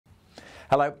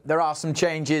Hello. There are some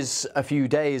changes a few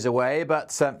days away,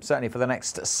 but certainly for the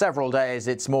next several days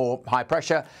it's more high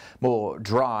pressure, more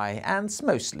dry and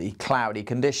mostly cloudy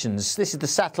conditions. This is the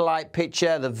satellite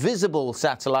picture, the visible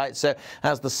satellite. So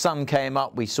as the sun came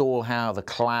up, we saw how the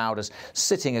cloud is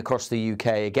sitting across the UK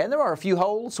again. There are a few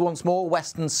holes once more.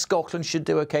 Western Scotland should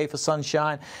do okay for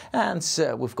sunshine, and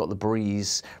we've got the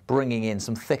breeze bringing in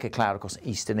some thicker cloud across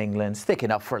eastern England, thick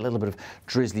enough for a little bit of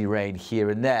drizzly rain here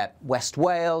and there. West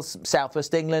Wales, southwest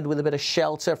England with a bit of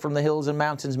shelter from the hills and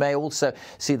mountains may also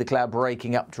see the cloud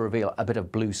breaking up to reveal a bit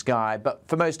of blue sky, but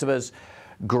for most of us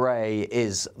grey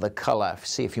is the colour.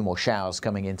 See a few more showers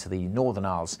coming into the Northern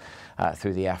Isles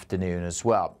through the afternoon as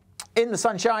well. In the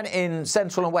sunshine in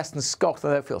central and western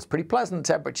Scotland, it feels pretty pleasant.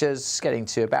 Temperatures getting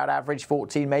to about average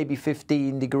 14, maybe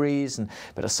 15 degrees, and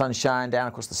a bit of sunshine down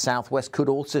across the southwest could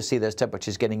also see those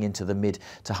temperatures getting into the mid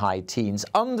to high teens.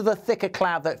 Under the thicker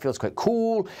cloud, that feels quite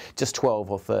cool, just 12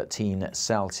 or 13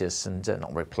 Celsius, and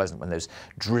not very pleasant when those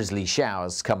drizzly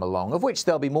showers come along, of which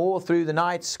there'll be more through the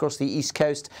night across the east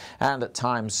coast and at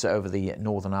times over the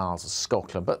Northern Isles of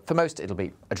Scotland. But for most, it'll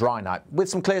be a dry night with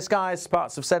some clear skies.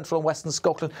 Parts of central and western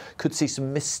Scotland could see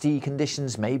some misty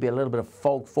conditions, maybe a little bit of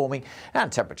fog forming,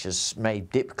 and temperatures may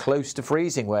dip close to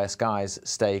freezing where skies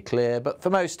stay clear. But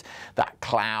for most, that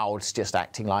cloud's just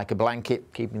acting like a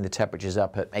blanket, keeping the temperatures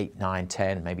up at 8, 9,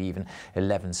 10, maybe even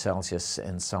 11 Celsius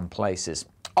in some places.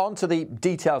 On to the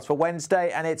details for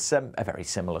Wednesday, and it's a very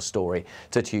similar story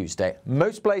to Tuesday.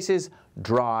 Most places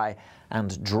dry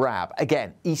and drab.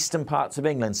 Again, eastern parts of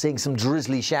England seeing some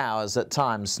drizzly showers at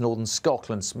times. Northern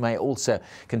Scotland may also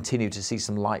continue to see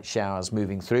some light showers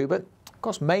moving through, but of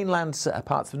course, mainland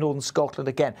parts of northern Scotland,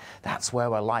 again, that's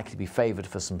where we're likely to be favoured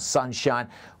for some sunshine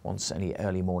once any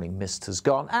early morning mist has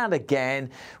gone. And again,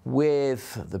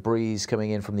 with the breeze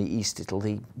coming in from the east, it'll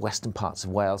be western parts of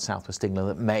Wales, southwest England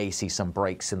that may see some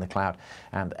breaks in the cloud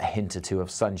and a hint or two of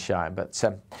sunshine. But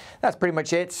that's pretty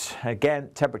much it.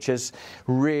 Again, temperatures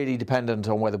really dependent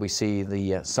on whether we see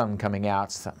the sun coming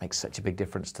out. That makes such a big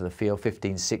difference to the feel.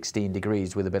 15, 16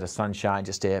 degrees with a bit of sunshine,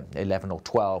 just here 11 or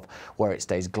 12 where it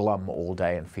stays glum all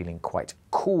day and feeling quite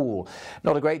cool.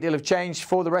 Not a great deal of change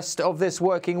for the rest of this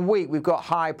working week. We've got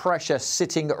high pressure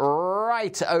sitting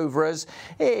right over us.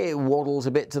 It waddles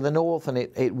a bit to the north and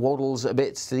it waddles a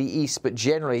bit to the east, but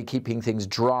generally keeping things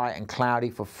dry and cloudy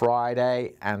for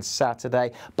Friday and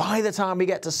Saturday. By the time we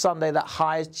get to Sunday, that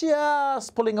high is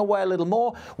just pulling away a little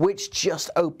more, which just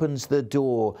opens the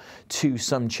door to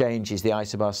some changes. The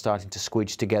isobar starting to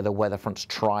squidge together, weather fronts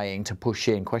trying to push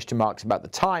in. Question marks about the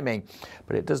timing,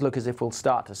 but it does look as if we'll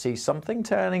start to see something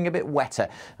turning a bit wetter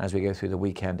as we go through the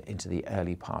weekend into the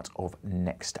early part of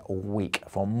next week.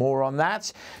 For more on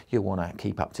that, you'll want to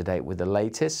keep up to date with the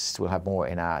latest. We'll have more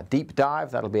in our deep dive.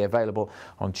 That'll be available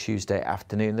on Tuesday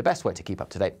afternoon. The best way to keep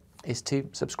up to date is to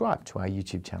subscribe to our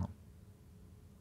YouTube channel.